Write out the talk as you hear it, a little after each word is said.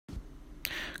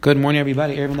Good morning,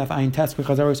 everybody. Erev Daf Ayin Tes,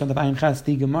 because I always on Daf Ayin Ches,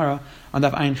 the Gemara on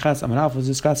Daf Ayin Ches Amud Aleph was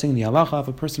discussing the halacha. If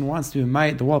a person wants to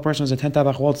mite the wall, a person has a 10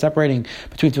 tavach wall separating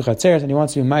between two chatzeres, and he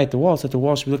wants to mite the wall, so that the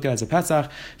wall should be looked at as a Pesach,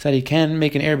 so that he can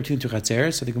make an air between two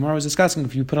chatzeres. So the Gemara was discussing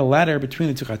if you put a ladder between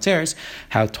the two chatzeres,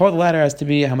 how tall the ladder has to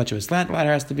be, how much of a slant the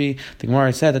ladder has to be. The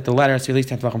Gemara said that the ladder has to be at least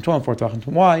 10 tavachim tall and 4 tavachim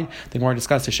wide. The Gemara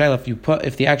discussed the shaila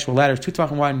if the actual ladder is 2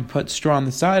 tavachim wide and you put straw on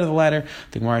the side of the ladder.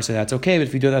 The Gemara said that's okay, but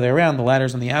if you do it the other way around, the ladder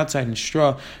is on the outside and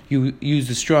straw, you use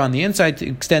the straw on the inside to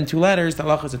extend two ladders. The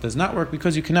halacha is it does not work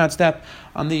because you cannot step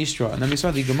on the straw. And then we saw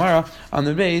the Gemara on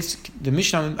the base, the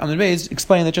Mishnah on the base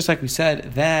explained that just like we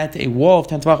said that a wall of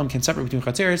 10 tefachim can separate between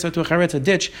chatzeres, so to a charetz, a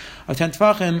ditch of 10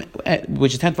 tefachim,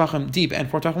 which is 10 tefachim deep and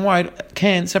 4 tefachim wide,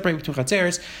 can separate between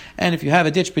chatzeres. And if you have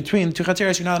a ditch between the two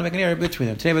chatzeres, you're not allowed to make an area between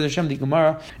them. Today, B'Hashem, the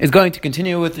Gemara is going to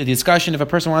continue with the discussion. If a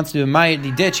person wants to mite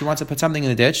the ditch, he wants to put something in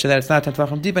the ditch so that it's not 10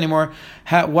 tefachim deep anymore,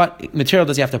 what material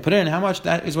does he have to put in? How much?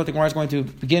 That is what the Gemara is going to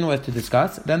begin with to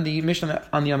discuss. Then the Mishnah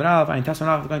on the Amud Aleph, Ayin Tes Amud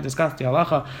Aleph, is going to discuss the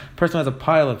halacha. Person has a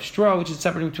pile of straw which is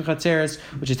separating two chatzeres,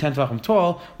 which is 10 tefachim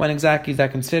tall. When exactly is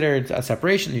that considered a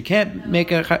separation? You can't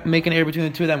make an area between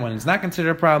the two of them when it's not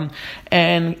considered a problem.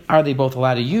 And are they both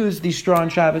allowed to use the straw on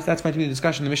Shabbos? That's going to be the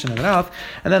discussion in the Mishnah on the Amud Aleph.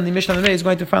 And then the Mishnah on the Day is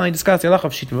going to finally discuss the halacha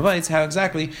of Shitim Avais, how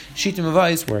exactly Shitim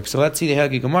Avais works. So let's see the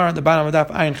Helgi Gemara at the bottom of Daf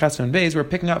Ayin Ches and Beis. We're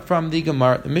picking up from the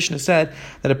Gemara. The Mishnah said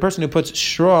that a person who puts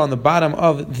straw on the bottom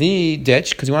of the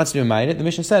ditch because he wants to do mite it, the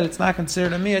Mishnah said it's not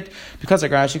considered a miyat because,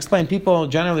 like Rashi explained, people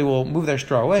generally will move their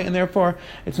straw away, and therefore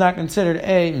it's not considered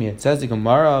a miyat. It says the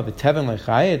Gemara, v'teven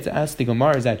lechai. It's asked the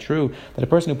Gemara, is that true that a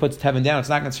person who puts teven down, it's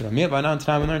not considered a miyat? But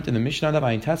now we learned in the Mishnah of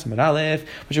Ayin Tes Amud Aleph,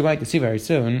 which we're going to see very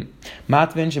soon.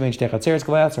 Matvin shemein shtei chatzeres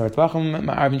gavayas or tvachim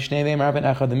ma'arvin shnei ve'im ma'arvin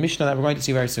echad. The Mishnah that we're going to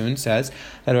see very soon says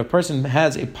that if a person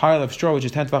has a pile of straw which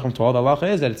is 10 tvachim tall, the halacha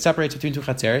is that it separates between two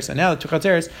chatzeres, and now the two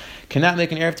chatzeres cannot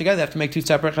make an erev together; they have to make two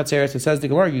separate chatzeres. It says the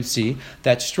Gemara, you see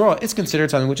that straw is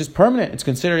considered something which is permanent. It's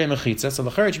considered a mechitza. So the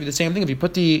charetz should be the same thing. If you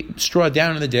put the straw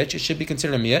down in the ditch, it should be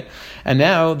considered a miyat. And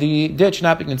now the ditch should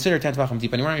not be considered 10 tefachim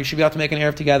deep anymore. You should be able to make an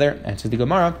erev together. And says the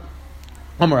Gemara,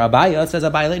 Amar Abaya says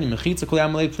Abaya lady mechitza kuli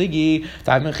amalei pligi.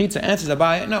 Dive mechitza answers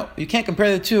Abaya. No, you can't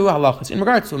compare the two halachas in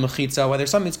regards to a mechitza, whether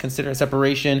something is considered a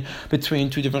separation between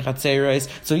two different chatzeres.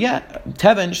 So yeah,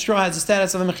 teven straw has the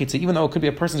status of a mechitza, even though it could be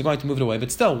a person is going to move it away.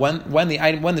 But still, when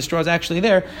the straw is actually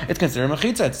there, it's considered a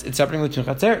mechitza. It's separating the two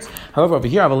chatzeres. However, over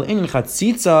here, aval in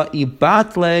chatzitza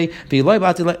ibatle v'loy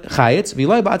batile chayitz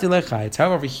v'loy batile chayitz.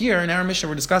 However, over here in our Mishnah,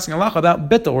 we're discussing halacha about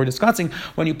bittul. We're discussing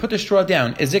when you put the straw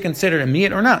down, is it considered a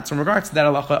miyat or not? So in regards to that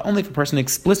halacha, only if a person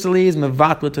explicitly is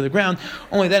mevatla to the ground,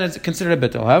 only then is it considered a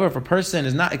bittul. However, if a person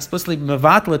is not explicitly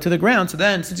mevatla to the ground, so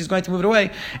then since he's going to move it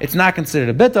away, it's not considered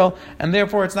a bittul, and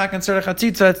therefore it's not considered a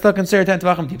chatzitza, it's still considered 10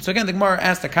 tefachim deep. So again, the Gemara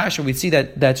asked the kasha, we see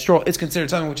that straw is considered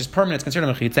something which is permanent, it's considered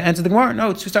a mechitza. Answer the Gemara,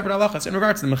 no, it's two separate halachas. In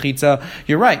regards to the mechitza,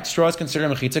 you're right, straw is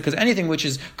considered a mechitza because anything which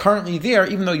is currently there,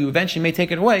 even though you eventually may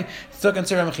take it away, it's still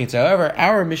considered a mechitza. However,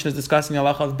 our mission is discussing the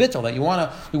halacha of bittul, that we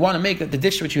want to make the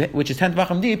dish which is 10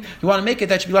 tefachim deep, you want to make it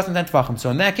that should be less than 10 tefachim. So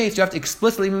in that case, you have to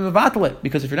explicitly mevatel it,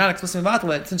 because if you're not explicitly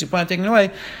mevatel it, since you plan on taking it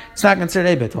away, it's not considered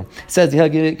a bittul. It says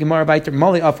the Gemara Biter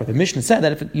Mali Offer. The Mishnah said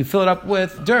that if you fill it up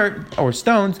with dirt or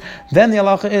stones, then the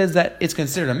halacha is that it's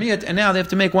considered a miyat, and now they have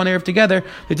to make one erev together.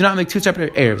 They do not make two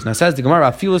separate erevs. Now says the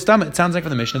Gemara Afilu Stam. It sounds like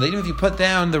from the Mishnah that even if you put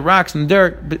down the rocks and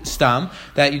dirt stam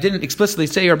that you didn't explicitly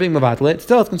say you're being mevatel it,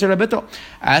 still it's considered a bittul.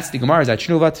 As the Gemara is at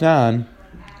Shnu Vatnan.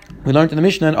 We learned in the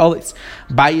Mishnah and always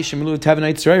you have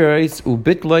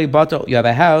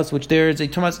a house which there's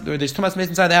too much mace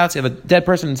inside the house, you have a dead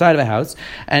person inside of a house,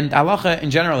 and halacha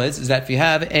in general is that if you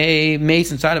have a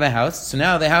mace inside of a house, so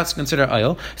now the house is considered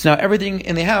oil, so now everything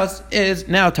in the house is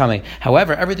now tamei.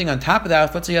 However, everything on top of the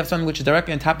house, let's say you have something which is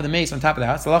directly on top of the mace on top of the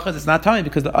house, halacha is it's not tamei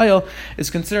because the oil is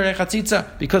considered a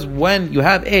chatzitza, because when you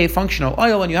have a functional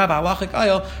oil, when you have a halachic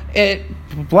oil, it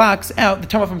blocks out the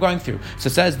tamei from going through. So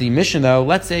it says the Mishnah though,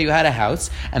 let's say you had a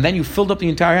house and then you filled up the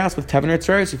entire house with teven or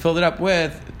tzreis, you filled it up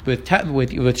with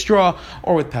straw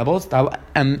or with pebbles,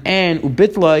 and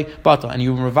ubitloi batal, and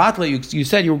you revatla, you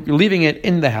said you're leaving it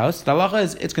in the house. The halacha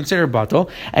is it's considered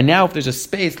batal, and now if there's a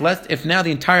space less, if now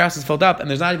the entire house is filled up and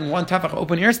there's not even one tefach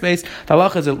open air space, the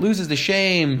halacha is it loses the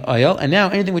shame oil, and now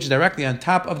anything which is directly on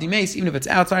top of the mace, even if it's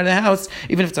outside of the house,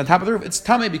 even if it's on top of the roof, it's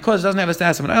tamei because it doesn't have a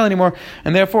status of an oil anymore,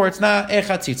 and therefore it's not a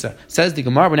chatzitza. Says the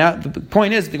Gemara. But now the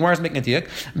point is the Gemara is making a diak.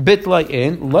 Bitloi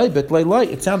in, loy bitloi loy.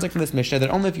 It sounds like from this Mishnah that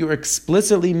only if you are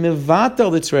explicitly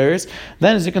mevatel the tzreis,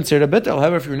 then is it considered a bittul.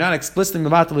 However, if you're not explicitly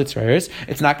mevatel the tzreis,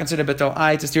 it's not considered a bittul.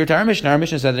 It's a steer to our Mishnah. Our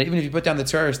Mishnah said that even if you put down the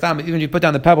tzreis stam, even if you put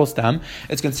down the pebble stam,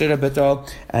 it's considered a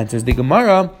bittul. And says the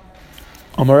Gemara,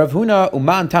 Amar Rav Huna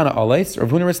Uman Tana Alais. Rav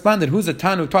Huna responded, "Who's the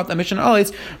Tana who taught that Mishnah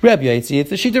Alais? Rabbi Yaitzi. It's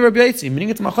the sheet of Rabbi Yaitzi, meaning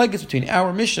it's machlekes between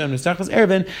our Mishnah and Mesachas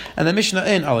Eruvin and the Mishnah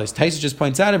in Alais." Taisa just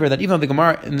points out over that even though the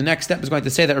Gemara in the next step is going to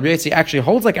say that Rabbi Yaitzi actually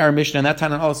holds like our Mishnah, and that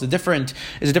Tana Alais is a different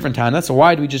Tana. So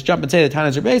why do we just jump and say the Tana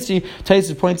is Rabbi Yaitzi?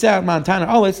 Taisa points out Man Tana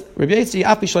Alais Rabbi Yaitzi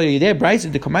Afi Shlo Yidei Brayse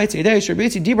the Kamaitzi Yidei Rabbi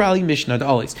Yaitzi Dibra Ali Mishnah the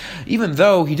Alais. Even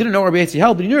though he didn't know Rabbi Yaitzi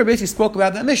held, but he knew Rabbi Yaitzi spoke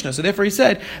about that Mishnah. So therefore he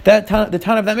said that the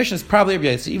Tana of that Mishnah is probably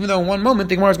Rabbi Yaitzi. Even though in one moment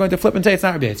the Gemara is going to flip and say it's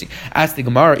not Rabbi Yaitzi. Ask the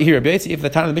Gemara here, Rabbi Yaitzi, if the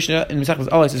Tana of the Mishnah in Mesachos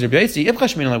Alais is Rabbi Yaitzi, if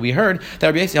Chashmin, we heard that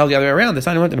Rabbi Yaitzi held the other way around. The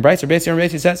Tana went in the Brayse. Rabbi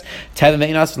Yaitzi says,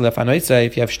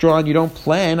 if you have straw and you don't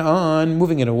plan on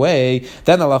moving it away,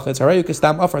 then the halacha is harayu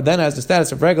kastam offer. Then has the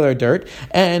status of regular dirt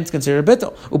and it's considered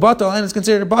bittul. Ubatul and it's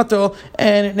considered batul,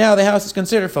 and now the house is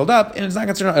considered filled up and it's not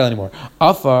considered oil anymore.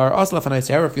 Afar asla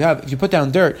fanayis. If you put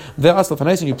down dirt, the asla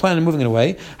fanayis, and you plan on moving it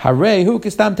away, harayu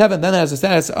kastam teven. Then it has the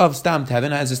status of stam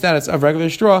teven, has the status of regular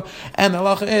straw, and the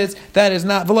halacha is that is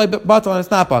not v'loy batal and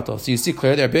it's not batal. So you see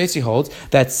clear there. Basically holds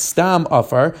that stam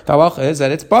offer. The halacha is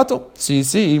that it's batal. So you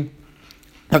see.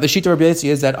 Now the sheet of Rabbi Yaitzi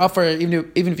is that offer, even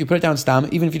if you put it down stam,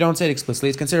 even if you don't say it explicitly,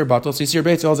 it's considered batal. So you see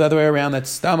Rabbi Yaitzi holds the other way around, that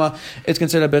stama is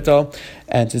considered batal.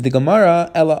 And says the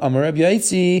Gemara, Ela Amar Rabbi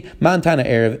Yaitzi, Man Tana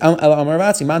Erev, Ela Amar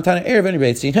Vatzi, Man Tana Erev, and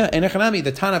Rabbi Yaitzi. And Echanami,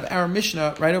 the Tana of our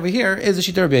Mishnah right over here is the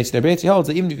sheet of Rabbi Yaitzi. Rabbi Yaitzi holds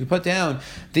that even if you put down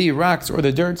the rocks or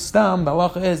the dirt stam, the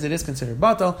halacha is it is considered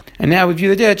batal. And now we view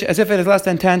the ditch as if it is less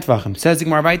than 10 tvachim. Says the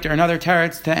Gemara right there, another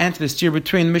teretz to answer the steer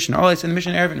between the Mishnah Alais and the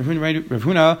Mishnah Erev, and Rav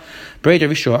Huna, Brei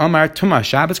Rav Yishua, Amar Tuma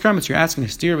Shabbos Karmitz. You're asking a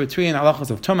steer between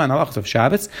halachas of Tumah and halachas of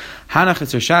Shabbos. Hanach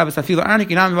is Shabbos. Afilu Arnik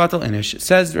Inam Vatal Inish.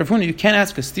 Says Rav Huna, you can't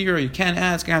ask a steer, or you can't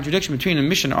ask a contradiction between a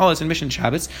mission Alais and mission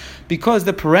Shabbos, because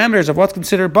the parameters of what's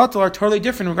considered batal are totally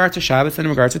different in regards to Shabbos than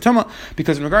in regards to Tumah.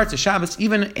 Because in regards to Shabbos,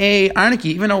 even a Arniki,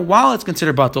 even a wallet is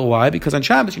considered batal. Why? Because on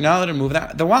Shabbos you're not allowed to move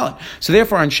the wallet. So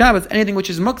therefore on Shabbos, anything which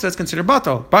is muktzah is considered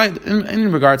batal.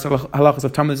 In regards to halachas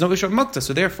of Tumah, there's no issue of muktzah.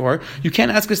 So therefore you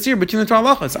can't ask a steer between the two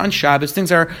halachas. On Shabbos,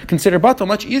 things are considered batal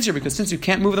much easier, because since you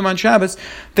can't move them on Shabbos,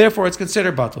 therefore it's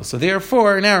considered batal. So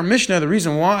therefore, in our Mishnah, the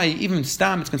reason why even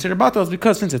stam is considered batal is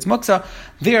because since it's muktzah,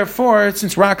 therefore,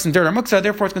 since rocks and dirt are muktzah,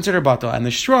 therefore it's considered batal. And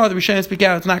the straw, the Rishonim speak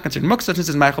out, it's not considered muktzah since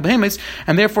it's ma'achal behemis,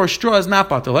 and therefore straw is not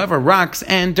batal. However, rocks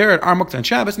and dirt are muktzah on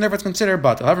Shabbos, and therefore it's considered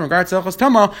batal. However, in regards to Elchos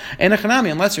Tama and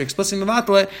Echanami, unless you're explicitly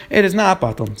batal it is not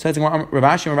batal. Says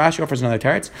Ravashi offers another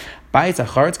teretz. Ba'itz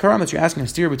acharetz karamitz. You're asking a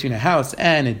steer between a house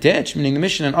and a ditch, meaning the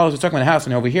Mishnah and all is talking about a house,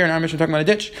 and over here in our Mishnah we're talking about a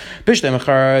ditch. Bishlema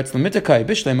acharetz lemitakai.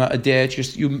 Bishlema a ditch.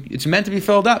 It's meant to be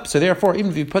filled up. So therefore,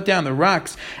 even if you put down the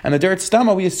rocks and the dirt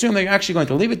stama, we assume that you're actually going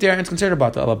to leave it there, and it's considered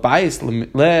batal. Ba'itz le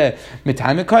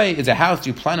mitaimekai is a house. Do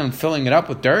you plan on filling it up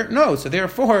with dirt? No. So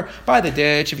therefore, by the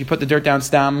ditch, if you put the dirt down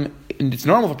stam, it's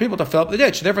normal for people to fill up the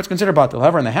ditch. Therefore, it's considered batal.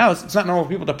 However, in the house, it's not normal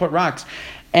for people to put rocks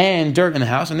and dirt in the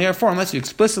house, and therefore, unless you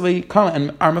explicitly call it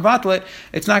and are mevatel,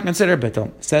 it's not considered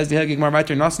bittul. Says the Hagig Mar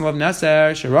Vayter Nasan Lav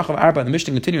Naser Sherachav Arba. The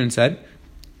Mishnah continued and said,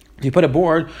 if you put a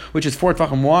board which is 4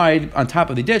 tvachim wide on top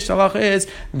of the ditch, the halacha is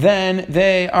then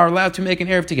they are allowed to make an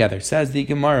erev together. Says the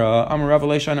Gemara, Amar Rav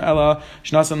Leishan Ella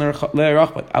Shnasan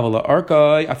leRachbat Avala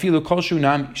Arkai Afilu Kolshu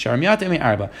Nam Sharmiyat Emi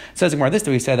Arba. Says the Gemara this,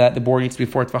 we said that the board needs to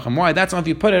be 4 tvachim wide. That's not if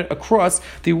you put it across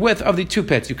the width of the two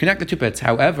pits. You connect the two pits.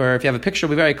 However, if you have a picture,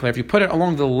 it'll be very clear. If you put it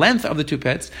along the length of the two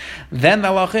pits, then the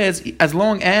halacha is as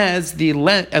long as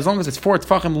it's 4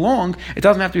 tvachim long, it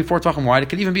doesn't have to be 4 tvachim wide. It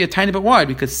could even be a tiny bit wide,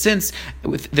 because since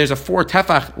there's a 4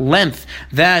 tefach length,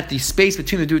 that the space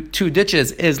between the two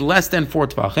ditches is less than 4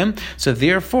 tefachim. So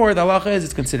therefore, the halacha is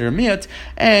it's considered a miyat,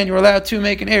 and you're allowed to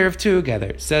make an erev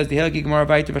together. Says the Helgi Gemara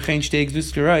Vayter v'chein shtei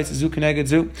gzus l'rais zu keneged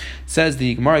zu. Says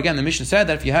the Gemara again. The Mishnah said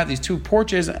that if you have these two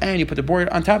porches and you put the board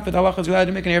on top of it, the halacha is allowed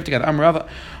to make an erev together. Amrava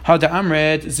hada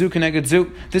amred zu keneged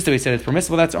zu. This is the way he said it's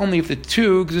permissible. That's only if the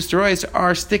two gzus l'rais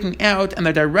are sticking out and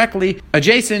they're directly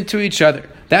adjacent to each other.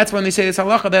 That's when they say this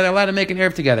halacha that they're allowed to make an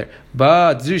erev together.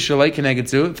 But zu shalei keneged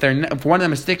zu, if one of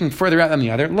them is sticking further out than the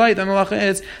other, light, then the halacha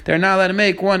is they're not allowed to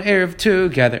make one erev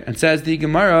together. And says the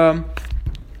Gemara,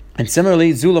 and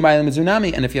similarly, zu l'mayla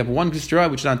mizunami, and if you have one gustra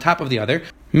which is on top of the other,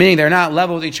 meaning they're not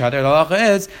level with each other, the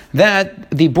halacha is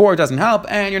that the board doesn't help,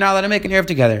 and you're not allowed to make an erev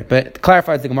together. But it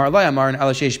clarifies the Gemara,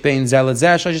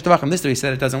 this we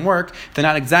said it doesn't work. They're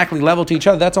not exactly level to each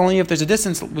other. That's only if there's a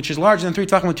distance which is larger than 3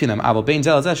 tvachim between them.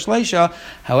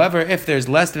 However, if there's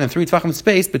less than a 3 tvachim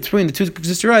space between the two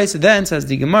gzustras, then says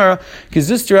the Gemara,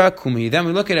 gzustra kumi. Then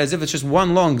we look at it as if it's just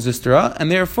one long gzustra,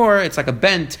 and therefore it's like a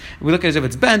bent. We look at it as if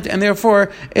it's bent, and therefore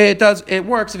it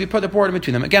works if you put the board in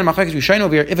between them. Again, machlekes we shine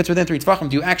over here. If it's within 3 tvachim,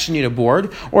 do you you actually need a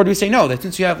board, or do we say no, that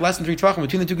since you have less than 3 tvachim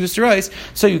between the two gzeros,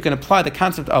 so you can apply the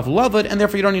concept of lavud, and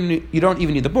therefore you don't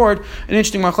even need the board? An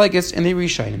interesting machlekes in the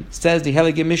Rishonim. Says the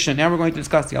Helige Mishnah. Now we're going to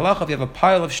discuss the halacha if you have a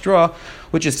pile of straw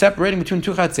which is separating between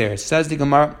 2 chatzeres. Says the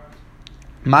Gemara,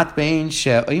 if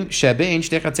you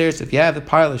have the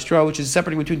pile of straw which is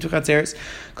separating between 2 chatzeres,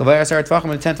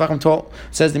 and 10 tvachim tall,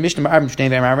 says the Mishnah,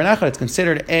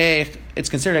 it's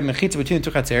considered a mechitza between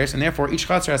the 2 chatzeres, and therefore each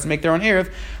chatzer has to make their own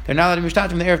erev. They're not allowed to mishtat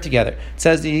from the erev together. It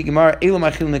says the Gemara, elu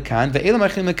machil mekan, ve'elu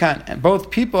machil mekan, and both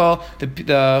people,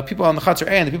 the people on the chatzer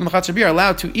A and the people on the chatzer B, are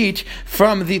allowed to eat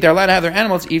from they're allowed to have their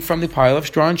animals eat from the pile of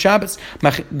straw on Shabbos.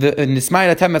 However,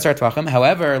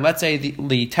 let's say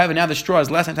the teva, now the straw is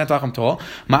less than 10 tvachim tall,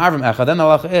 ma'arvim echad, then the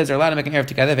halacha is they're allowed to make an erev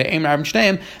together, ve'eim ma'arvim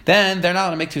shteim, then they're not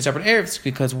allowed to make 2 separate erevs,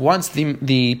 because once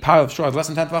the pile of straw is less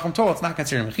than 10 tvachim tall, it's not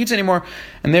considered a mechitza anymore,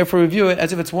 and therefore we view it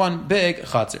as if it's one big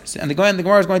chatzers. And the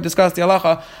Gemara is going to discuss the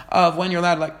halacha of when you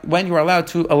are allowed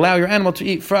to allow your animal to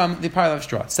eat from the pile of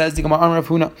straw. It says the Gemara, Amar Rav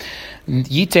Huna,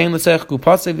 Yitain l'sech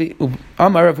kupasev.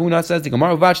 Amar Rav Huna says the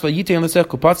Gemara, Vachla Yitain l'sech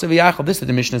kupasev yachal. This is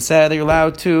the Mishnah said that you're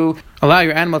allowed to allow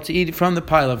your animal to eat from the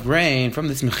pile of grain, from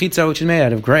this mechitza which is made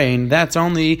out of grain. That's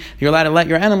only you're allowed to let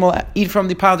your animal eat from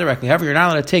the pile directly. However, you're not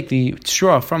allowed to take the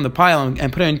straw from the pile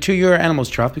and put it into your animal's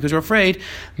trough, because you're afraid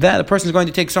that the person is going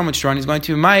to take so much straw and he's going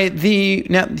to make the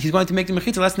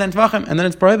mechitza less than 10 tvachim, and then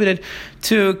it's prohibited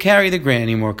to carry the grain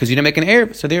anymore because you didn't make an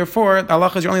erev. So therefore,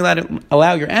 Allah is you're only allowed to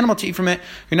allow your animal to eat from it.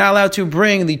 You're not allowed to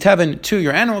bring the teven to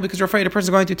your animal because you're afraid a person is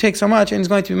going to take so much and is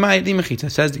going to make the mechitza.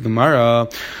 Says the Gemara,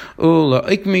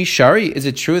 is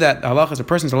it true that Allah as a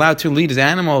person is allowed to lead his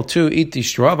animal to eat the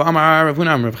straw? Rav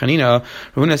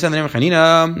Huna said the name of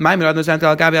Chanina,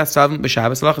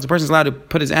 Allah as a person is allowed to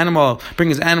bring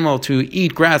his animal to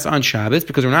eat grass on Shabbos,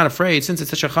 because we're not afraid, since it's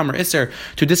such a chamer isser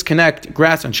to disconnect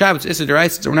grass on Shabbos, isser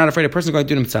deraisa, so we're not afraid a person is going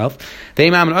to do it himself.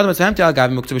 However,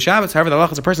 the Allah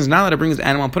as a person is not allowed to bring his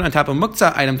animal and put it on top of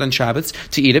muktzah items on Shabbos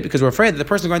to eat it, because we're afraid that the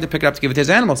person is going to pick it up to give it to his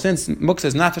animal. Since muktzah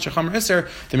is not such a chamer isser,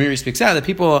 the Miri speaks out that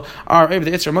people are able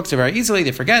to isser muktzah very easily,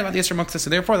 they forget about the isser muktzah, so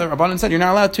therefore the Rabbanan said you're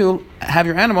not allowed to have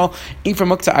your animal eat from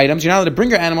muktzah items. You're not allowed to bring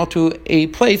your animal to a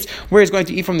place where he's going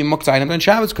to eat from the muktzah items on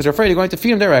Shabbos, because they're afraid you're going to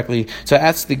feed him directly. So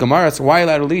asks the Gemara, so why are you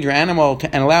allowed to lead your animal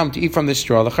and allow him to eat from the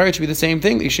straw? The charit should be the same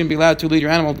thing. You shouldn't be allowed to lead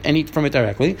your animal and eat from it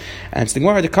directly. And it's the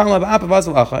Gemara, you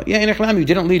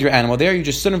didn't lead your animal there, you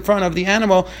just stood in front of the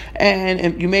animal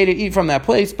and you made it eat from that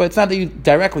place, but it's not that you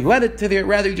directly led it to there,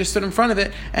 rather you just stood in front of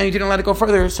it and you didn't let it go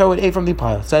further, so it ate from the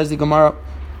pile. Says the Gemara,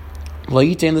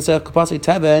 asked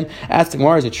the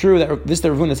Gemara, is it true that this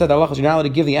the Rav Huna said that Allah is not allowed to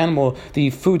give the animal the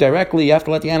food directly? You have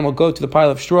to let the animal go to the pile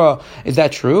of straw. Is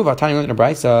that true? If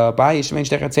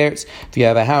you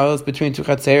have a house between 2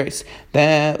 chatzeres,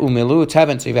 then so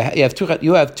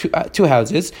you have two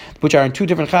houses which are in 2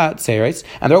 different chatzeres,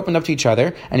 and they're opened up to each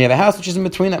other, and you have a house which is in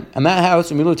between them, and that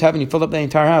house, you fill up the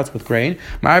entire house with grain.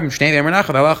 The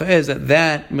halacha is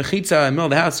that mechitza in the middle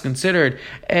of the house is considered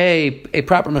a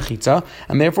proper mechitza,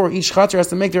 and therefore each chatzer has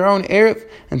to make their own erev.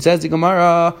 And says the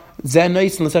Gemara, but the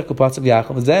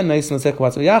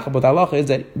halacha is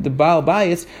that the Baal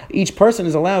Bayis, each person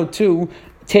is allowed to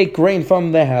take grain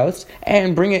from the house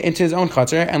and bring it into his own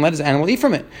chatzar and let his animal eat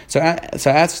from it. So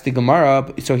asks the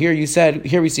Gemara, so here we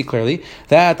see clearly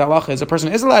that the halacha is a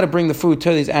person is allowed to bring the food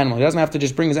to his animal. He doesn't have to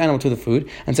just bring his animal to the food.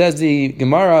 And says the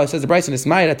Gemara, says the Bryson is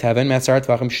ma'id teven me'asar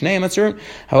tvachim shnei matzur.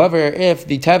 However, if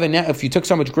the teven, if you took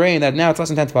so much grain that now it's less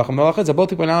than 10 tvachim, the halacha is that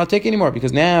both people are not allowed to take anymore,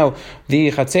 because now the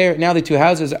chatzar, now the 2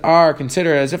 houses are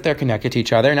considered as if they're connected to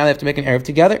each other. Now they have to make an erev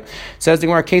together. Says the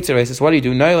Gemara, Ketzar basis, what do you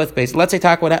do? No, let's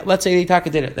say the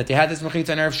Taka did it, that they had this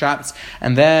mechitza on Erev Shabbos,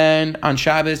 and then on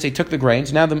Shabbos they took the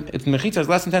grains. Now the mechitza is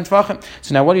less than 10 tvachim.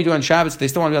 So now what do you do on Shabbos? They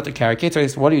still want to be able to carry.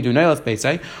 So what do you do?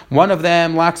 One of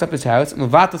them locks up his house,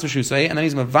 mevatlas reshusay, and then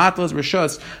he's mevatlas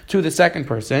reshus to the second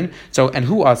person. So, and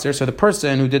who aser? So the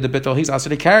person who did the bittul, he's aser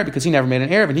to carry because he never made an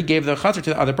erev, and he gave the chatzar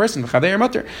to the other person,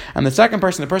 and the second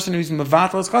person, the person who's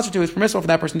mevatlas chatzar to, is permissible for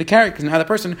that person to carry, because now the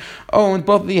person owns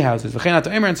both of the houses.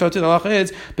 And so to the halacha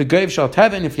is begoiv shel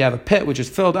teven, if you have a pit which is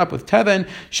filled up with teven,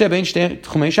 shebein shtei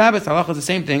tchumei Shabbos. Halacha is the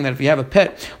same thing, that if you have a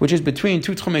pit which is between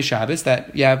 2 tchumei Shabbos,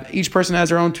 that you have each person has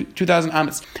their own 2,000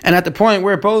 amas, and at the point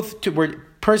where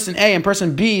person A and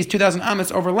person B's 2,000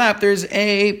 amas overlap, there's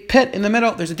a pit in the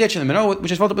middle, there's a ditch in the middle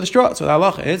which is filled up with straw. So the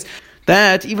halacha is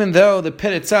that even though the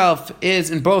pit itself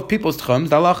is in both people's tchums,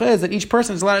 the halacha is that each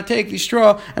person is allowed to take the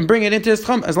straw and bring it into his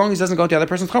tchum, as long as it doesn't go to the other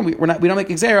person's tchum. We don't make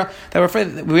exera that we're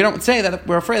afraid. We don't say that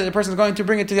we're afraid that the person is going to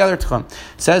bring it to the other tchum.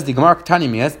 Says the Gemara Tani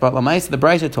Mias, but Lamaisa the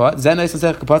Brisa taught Zen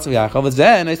Neisnasech Kapatzav Yachal,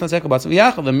 Zen Neisnasech Kapatzav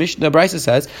Yachal. The Brisa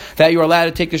says that you are allowed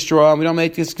to take the straw, and we don't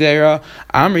make this exera.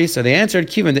 Amri, so they answered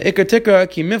Kivan the Ikar Tikka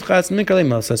Ki Mivchas Mikale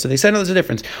Mosa. So they said, no, there's a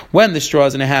difference. When the straw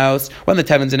is in a house, when the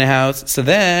tevin's in a house, so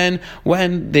then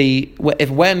when the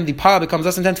pile becomes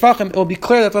less than 10 tefachim, it will be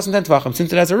clear that it's less than 10 tefachim.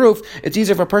 Since it has a roof, it's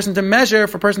easier for a person to measure,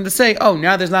 for a person to say, oh,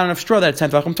 now there's not enough straw that it's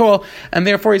 10 tefachim tall, and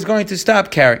therefore he's going to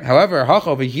stop carrying. However,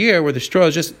 over here, where the straw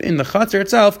is just in the chatzar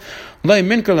itself,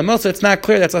 it's not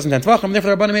clear that's less than 10 tefachim.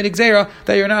 Therefore, the Rabbanan made exera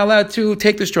that you're not allowed to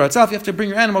take the straw itself. You have to bring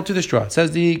your animal to the straw. It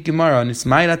says the Gemara,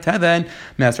 Nismaila Teven,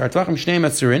 Me'asar Tefachim Shnei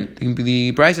Matzurin.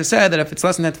 The Brisa said that if it's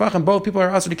less than 10 tefachim, both people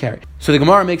are also to carry. So the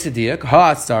Gemara makes a diak,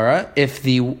 Ha'atzara, if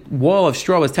the wall of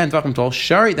straw was 10 tefachim tall,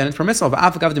 shari, then it's permissible.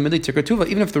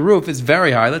 Even if the roof is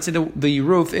very high, let's say the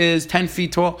roof is 10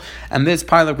 feet tall, and this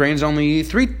pile of grain is only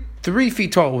 3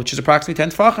 feet tall, which is approximately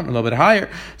 10 tefachim, a little bit higher.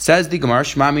 Says the Gemara,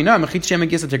 Shema Mina, Mechitz Shem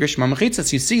Gisa Tikar Shema Mechitza.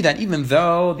 So you see that even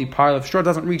though the pile of straw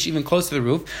doesn't reach even close to the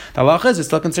roof, the halacha is it's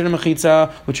still considered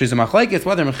Mechitza, which is a machlekes,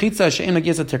 whether Mechitza She'en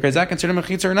Gisa Tikar, is that considered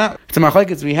Mechitza or not? It's a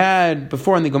machlekes we had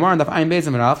before in the Gemara, and the Ayin Beis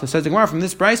Amalaf. It says the Gemara, from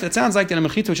this price, it sounds like that a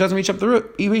Mechitza which doesn't reach up to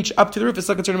the roof is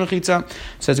still considered Mechitza.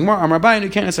 Says the Gemara, Amar Bayin, you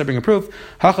can't necessarily bring a proof.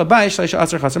 Hacha Bayin, Shleisha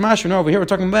Asar Chasar Mashur. No, over here we're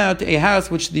talking about a house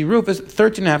which the roof is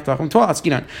 13.5 tefachim tall.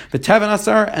 Askinan. The Teven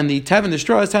Asar and the Teven, the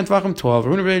straw, is 10 tefachim 12.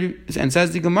 And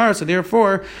says the Gemara, so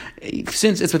therefore,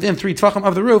 since it's within 3 tefachim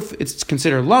of the roof, it's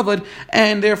considered lavud,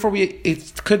 and therefore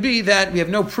it could be that we have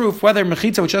no proof whether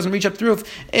mechitza, which doesn't reach up to the roof,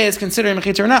 is considered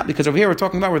mechitza or not, because over here we're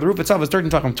talking about where the roof itself is 13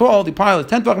 tefachim tall, the pile is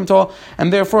 10 tefachim tall,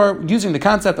 and therefore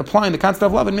applying the concept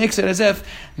of lavud makes it as if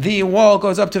the wall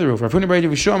goes up to the roof. Rav Huna bar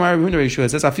Yeshua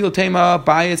says, "Afil tema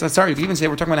bias." Sorry, you can even say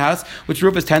we're talking about a house which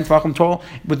roof is 10 tefachim tall,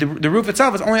 but the roof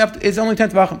itself is only 10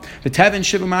 tefachim. The tevin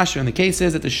shivu masher, and the case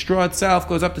is that the straw itself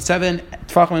goes up to 7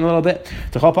 tefachim in a little bit.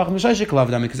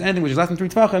 Because anything which is less than 3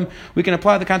 tefachim, we can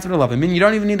apply the concept of lavud. I mean, you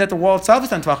don't even need that the wall itself is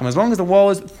 10 tefachim. As long as the wall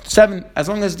is 7, as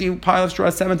long as the pile of straw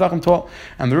is 7 tefachim tall,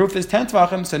 and the roof is 10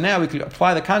 tefachim, so now we could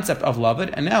apply the concept of lavud,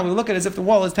 and now we look at it as if the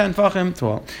wall is 10 tefachim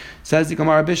tall. Says the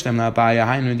Gemara Bishlam,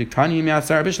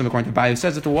 according to Baya, who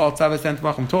says that the wall itself is 10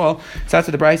 tefachim tall, so that's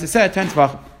what the Brisa said, 10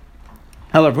 tefachim.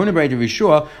 According to Rav Huna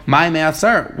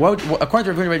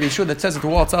Yeshua, that says that the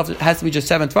wall itself has to be just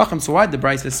 7 tefachim. So why did the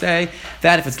Brisa say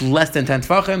that if it's less than 10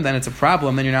 tefachim, then it's a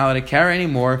problem, then you're not allowed to carry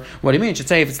anymore? What do you mean? It should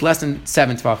say if it's less than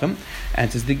 7 tefachim. And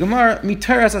says the Gemara,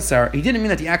 miteras asar. He didn't mean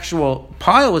that the actual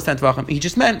pile was 10 tefachim. He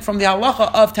just meant from the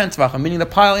halacha of 10 tefachim, meaning the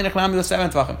pile in Echlami was 7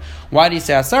 tefachim. Why do you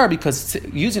say asar? Because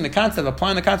using the concept,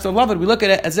 applying the concept of lavud, we look at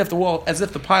it as if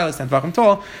the pile is 10 tefachim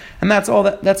tall, and that's all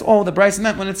the Brisa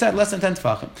meant when it said less than 10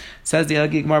 tefachim. Says the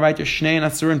Gemara right there, Shnei and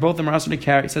Asurin, both of them are also to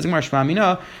carry. Says the Gemara, Shema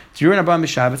Mina, Tzurun Abam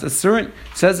B'Shabbos, Asurin.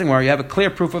 Says the Gemara, you have a clear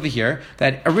proof over here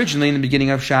that originally in the beginning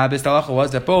of Shabbos, the halacha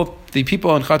was that both the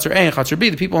people in Chatzar A and Chatzar B,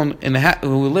 the people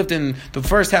who lived in the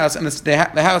first house and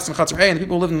the house in Chatzar A, and the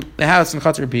people who lived in the house in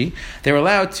Chatzar B, they were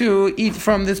allowed to eat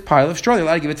from this pile of straw. They were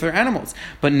allowed to give it to their animals.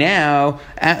 But now,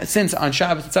 since on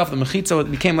Shabbos itself the mechitza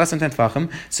became less than 10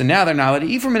 tefachim, so now they're not allowed to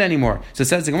eat from it anymore. So it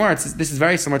says the Gemara, this is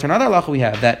very similar to another halacha we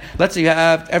have, that let's say you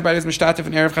have everybody was mishtatif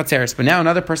in Erev Chatzeres, but now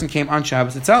another person came on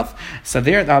Shabbos itself. So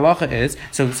there the halacha is,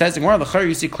 so it says the Gemara, l'char,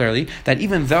 you see clearly that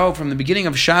even though from the beginning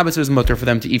of Shabbos it was mutter for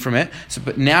them to eat from it,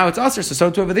 but now it's usher, so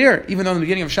too over there. Even though in the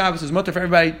beginning of Shabbos it was mutter for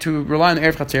everybody to rely on the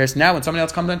Erev Chatzeres, now when somebody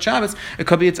else comes on Shabbos, it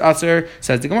could be it's usher.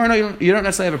 Says the Gemara, no, you don't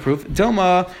necessarily have a proof.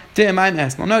 Dilma, Dim,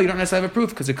 no, you don't necessarily have a proof,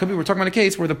 because it could be we're talking about a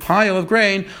case where the pile of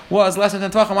grain was less than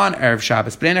 10 tefachim on Erev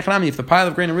Shabbos. But if the pile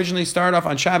of grain originally started off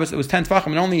on Shabbos, it was 10 tefachim,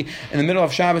 and only in the middle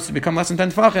of Shabbos it become less than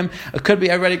 10 tefachim, it could be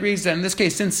everybody agrees that in this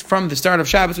case, since from the start of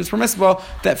Shabbos it was permissible,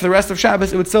 that for the rest of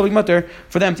Shabbos it would still be mutter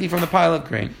for them to eat from the pile of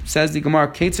grain. Says the Gemara,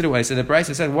 Kates away. So the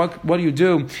Brisa said, what do you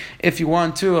do if you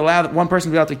want to allow one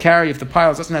person to be able to carry if the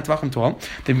pile is less than 10 tefachim tall?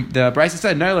 The Brisa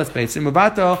said, no, let's base in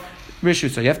Mubato.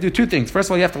 So you have to do 2 things. First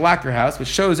of all, you have to lock your house, which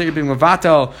shows that you're being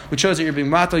mavatel, your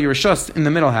rishus in the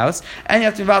middle house, and you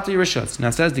have to mavatel your rishus. Now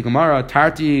says the Gemara,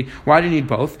 Tarti, why do you need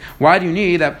both? Why do you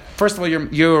need that? First of all,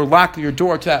 you lock your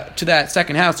door to that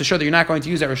second house to show that you're not going to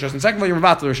use that rishus, and second of all, you're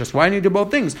mavatel rishus. Why do you need to do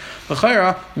both things?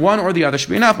 L'chayra, one or the other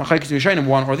should be enough.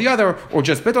 One or the other, or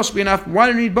just bittul should be enough. Why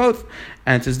do you need both?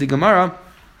 And says the Gemara,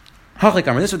 this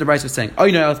is what the Brisa is saying. The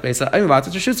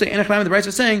Brisa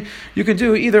is saying you can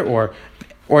do either or.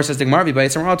 Or says the Gemara,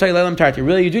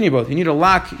 really you do need both. You need to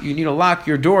lock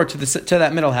your door to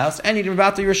that middle house, and you need to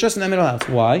mevatel your rishus in that middle house.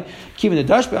 Why?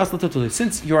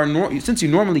 Since you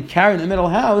normally carry in the middle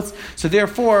house, so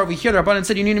therefore we hear the Rabbanan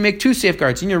said you need to make two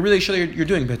safeguards. You need to really show you're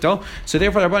doing bittul. So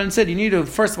therefore the Rabbanan said you need to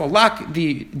first of all lock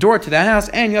the door to that house,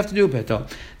 and you have to do bittul.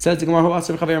 Says the Gemara,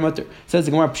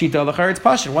 pshita l'char, it's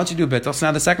pasha. Once you do bittul, so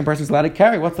now the second person is allowed to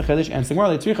carry. What's the chiddush? And the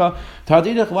Gemara,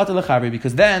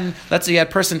 because then let's say you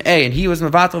had person A and he was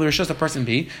mevatel the rishus of person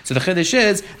B. So the chiddush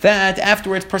is that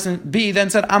afterwards person B then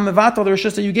said, I'm mevatel the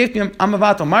rishus that you gave me. I'm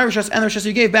mevatel my rishus and the rishus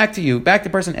you gave back to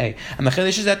person A. And the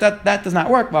chiddush is that does not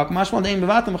work.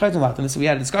 And so we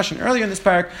had a discussion earlier in this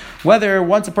parak whether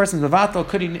once a person is mevatel,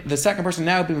 could the second person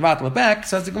now be mevatel it back.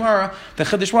 Says the Gemara, the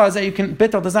chiddush was that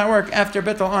bittul does not work after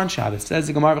bittul on Shabbos. Says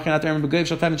the Gemara,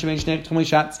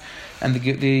 and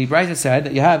the Brisa said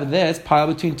that you have this pile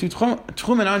between two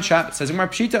tchumen on Shabbos. Says the Gemara,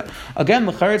 pshita. Again,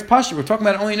 l'char it's pasha. We're talking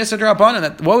about only nisar d'Rabbanan.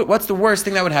 That what's the worst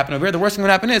thing that would happen over here? The worst thing that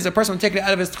would happen is a person would take it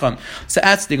out of his tchum. So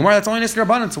that's the Gemara. That's only nisar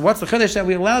d'Rabbanan. So what's the chiddush that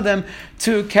we allow them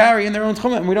to carry in their own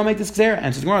tchum and we don't make this gzera?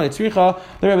 And says the Gemara, l'tzricha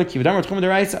l'Rebbe Kiva. Damar tchum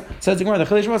d'Raisa. Says the Gemara, the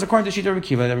chiddush was according to Shita Rebbe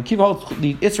Kiva. Rebbe Kiva holds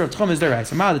the isra of tchum is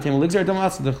d'Raisa. Ma the table l'gzera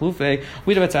d'Malas the chlufe.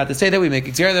 We do it to say that we make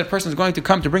gzera that a person is going to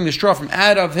come to bring the straw from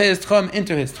out of his tchum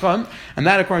into his tchum, and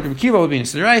that according to Rebbe Kiva would be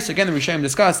nisar d'Raisa. Again, the Rishonim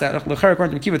discussed that l'char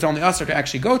according to Rebbe Kiva it's only usher to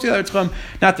actually go to the other tchum,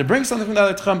 not to bring something from the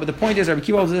other tchum. But the point is, Rebbe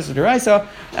Kiva holds this d'Raisa,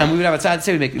 and we would have a tzad to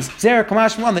say we make this gzera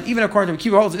kamash one that even according to Rebbe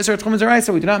Kiva holds this tchum is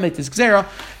d'Raisa, we do not make this gzera,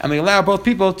 and we allow both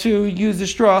people to use the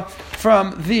straw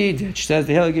from the ditch. Says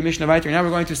the Hilgi Mishnah Vayter. Now we're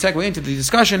going to segue into the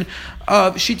discussion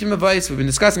of shitim avais. We've been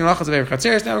discussing halachas of Erev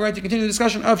Chatzeres. Now we're going to continue the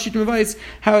discussion of shitim avais,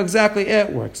 how exactly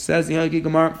it works. Says the Hilgi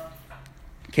Gemara.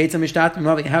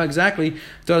 How exactly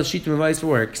does shitim avais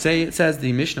work? It says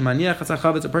the Mishnah Maniach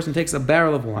Chatzach, a person takes a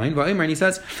barrel of wine, and he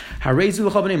says,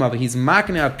 he's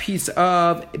making a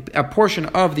portion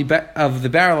of the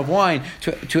barrel of wine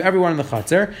to everyone in the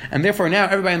Chatzer, and therefore now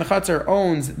everybody in the Chatzer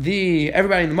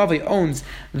everybody in the Mavi owns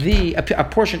a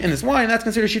portion in this wine, and that's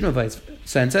considered shitim avais.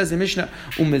 So it says the Mishnah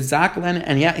umezaklen,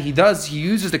 and he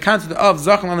uses the concept of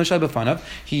zachan on the shal b'fanav.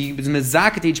 He is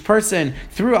mezaket each person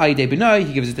through ayidei b'nai.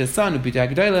 He gives it to his son to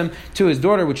his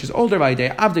daughter, which is older, and he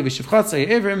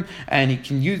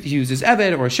can use his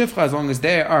eved or shifcha as long as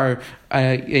they are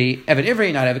a eved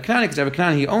ivri, not eved kanani, because eved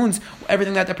kanani he owns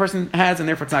everything that person has, and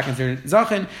therefore it's not considered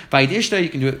zachin. Vayid ishta, you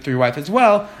can do it through your wife as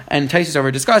well. And Taisus over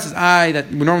discusses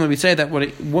that normally we say that what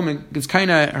a woman is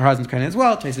kaina, her husband's kaina as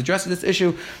well. Taisus addresses this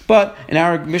issue, but in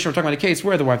our Mishnah we're talking about a case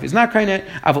where the wife is not kaina.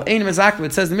 Avol ein mezakah.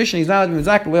 It says the Mishnah he's not allowed to be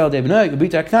mezakah leil de b'nai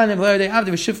ubita knanim leil de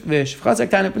avdi v'shifchas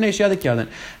knanim b'nei shiyadik yalin.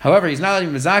 However, he's not allowed to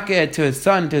be mezakah to his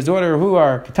son, to his daughter who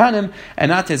are katanim,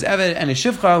 and not to his eved and his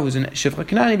shifcha who's in shifcha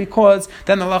kanani, because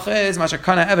then the halacha is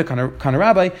mashakana eved kana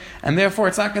rabbi, and therefore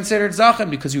it's not considered zachan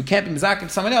because you can't be mezakah to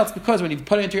someone else, because when you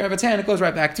put it into your eved's hand it goes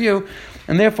right back to you,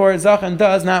 and therefore zachan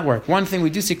does not work. One thing we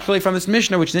do see clearly from this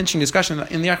Mishnah, which is an interesting discussion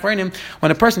in the Achronim,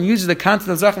 when a person uses the concept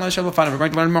of zachan l'shel b'fanav, we're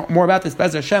going to learn more about this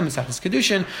Be'ez Hashem Mesachas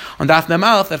Kedushin on Daf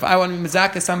Namalef. If I want to be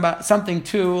mezakah something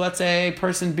to, let's say,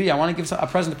 person B, I want to give a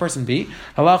present to person B,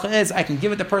 halacha is I can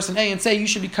give it to person A and say you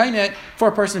should be kainet for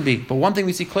person B. But one thing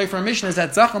we see clearly from a mission is that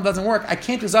zachan doesn't work. I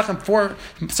can't do zachan for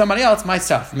somebody else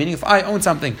myself. Meaning, if I own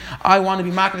something, I want to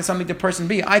be marketing something to person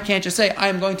B, I can't just say I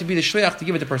am going to be the shliach to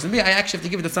give it to person B. I actually have to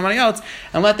give it to somebody else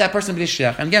and let that person be the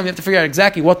shliach. And again, we have to figure out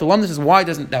exactly what the lumdus is. Why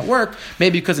doesn't that work?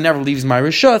 Maybe because it never leaves my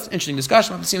rishus. Interesting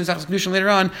discussion. We'll have to see in Mesachas Kedushin later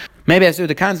on. Maybe as to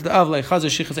the concept of like chazar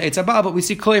shichas eitzabah, but we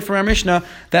see clearly from our Mishnah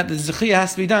that the zechiyah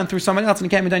has to be done through someone else and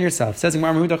it can't be done yourself. It says in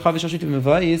Gemara is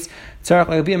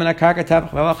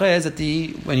that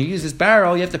when you use this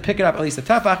barrel, you have to pick it up at least a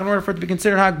tefach in order for it to be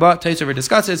considered hagbah. Taisus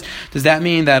discusses, does that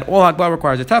mean that all hagbah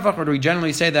requires a tefach, or do we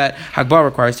generally say that hagbah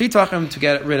requires three tefachim to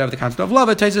get rid of the concept of love?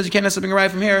 Taisus, you can't necessarily bring it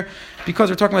right from here because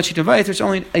we're talking about shitim avais, which is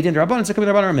only a din rabbanan, so it could be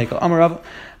rabbanan or mekel. Amar Rav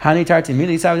Hani Tarti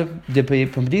Mili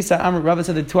Amar Rav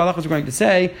said the two halachas we're going to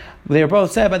say, they are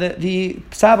both said by the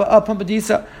Saba of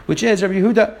Pumpadisa, which is Rabbi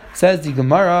Yehuda. Says the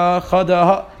Gemara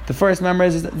Chada. The first member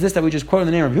is this that we just quoted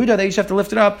in the name of Yehuda, that you should have to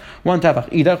lift it up one tefach.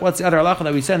 Idach, what's the other halacha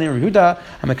that we said in the name of Yehuda?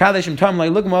 Hamakadeshim tam lai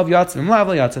lugmav yatzim lav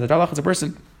yatzim. That halacha is a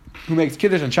person who makes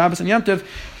kiddush on Shabbos and Yom Tov,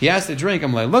 he has to drink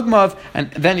Amlai Lugmav,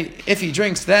 and then if he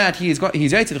drinks that, he's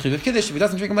yaitz the chiv of kiddush. If he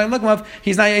doesn't drink Amlai Lugmav,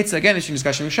 he's not yaitz. Again, interesting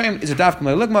discussion. Is it daf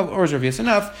Amlai Lugmav or is Rav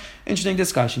enough? Interesting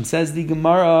discussion. Says the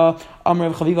Gemara, Amr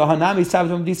of Chaviva Hanami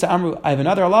Sabbath Disa Amru. I have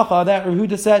another halacha that Rav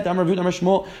Huda said Amr Rav Huda Amr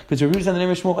Shmuel, because Rav Huda said the name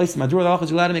of Shmuel Madur the halacha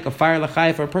is allowed to make a fire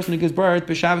lachai for a person who gives birth.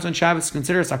 B'Shabbos on Shabbos is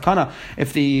considered sakana.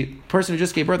 If the person who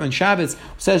just gave birth on Shabbos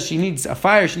says she needs a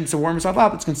fire, she needs to warm herself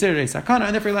up, it's considered a sakana,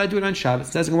 and therefore you're allowed to do it on Shabbos.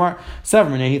 It says in Gemara,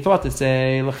 he thought to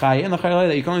say lachai and lachai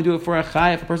that you can only do it for a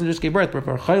chai if a person just gave birth, but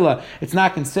for a chayla it's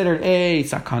not considered a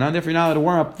sakana, and therefore you're not allowed to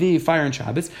warm up the fire on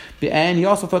Shabbos. And he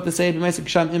also thought to say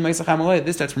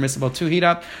this that's permissible to heat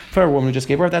up for a woman who just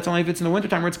gave birth. That's only if it's in the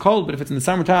wintertime where it's cold, but if it's in the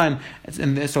summertime,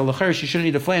 so l'cher she shouldn't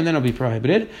need a flame, then it'll be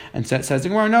prohibited. And says the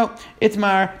Gemara, no, it's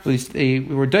mar. We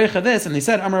were doicha this, and they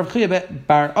said Amar Rav Chia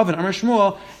bar Oven Amar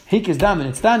Shmuel. Hikis dam and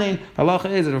it's danin. The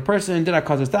halacha is that if a person did not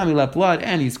cause his dam, he left blood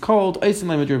and he's cold. Eisim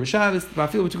le'madur b'Shabbos.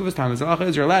 Ba'afil b'tukuvas time. The halacha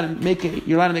is you're allowed to make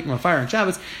him a fire on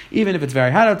Shabbos, even if it's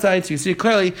very hot outside. So you see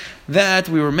clearly that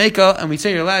we were meka, and we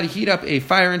say you're allowed to heat up a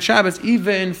fire on Shabbos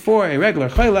even for a regular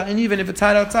chayla, and even if it's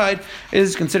hot outside, it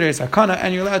is considered a sakana,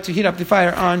 and you're allowed to heat up the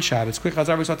fire on Shabbos. Quick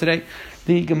chazar we saw today.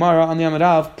 The Gemara on the Amud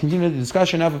Av continued the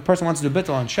discussion of if a person wants to do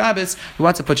bittul on Shabbos, he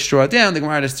wants to put straw down. The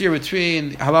Gemara had a steer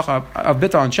between halacha of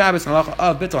bittul on Shabbos and halacha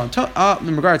of bittul on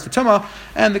in regards to Tumah,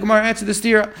 and the Gemara answered the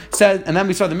steer, said, and then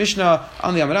we saw the Mishnah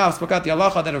on the Amud Av spoke out the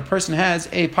halacha that if a person has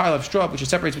a pile of straw which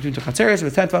separates between two chatzeres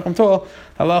with 10 tefachim tall,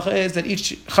 the halacha is that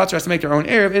each chatzer has to make their own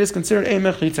erev. It is considered a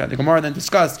mechitza. The Gemara then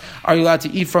discussed, are you allowed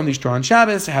to eat from the straw on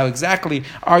Shabbos? How exactly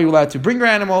are you allowed to bring your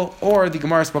animal? Or the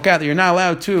Gemara spoke out that you're not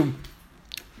allowed to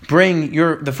bring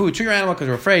the food to your animal because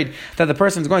you're afraid that the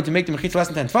person is going to make the mechitza less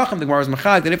than 10 tefachim. The Gemara was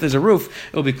mechag that if there's a roof,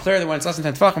 it will be clear that when it's less than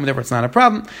 10 tefachim, therefore it's not a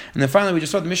problem. And then finally, we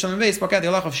just saw the Mishnah Mevei spoke out the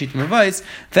halacha of shitim mevais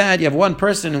that you have one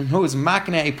person who is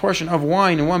makna a portion of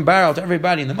wine in one barrel to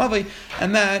everybody in the mavi,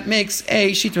 and that makes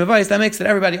a shitim mevais. That makes that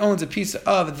everybody owns a piece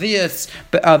of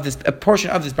a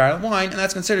portion of this barrel of wine, and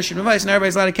that's considered shitim mevais, and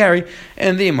everybody's allowed to carry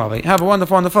in the mavi. Have a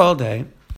wonderful day.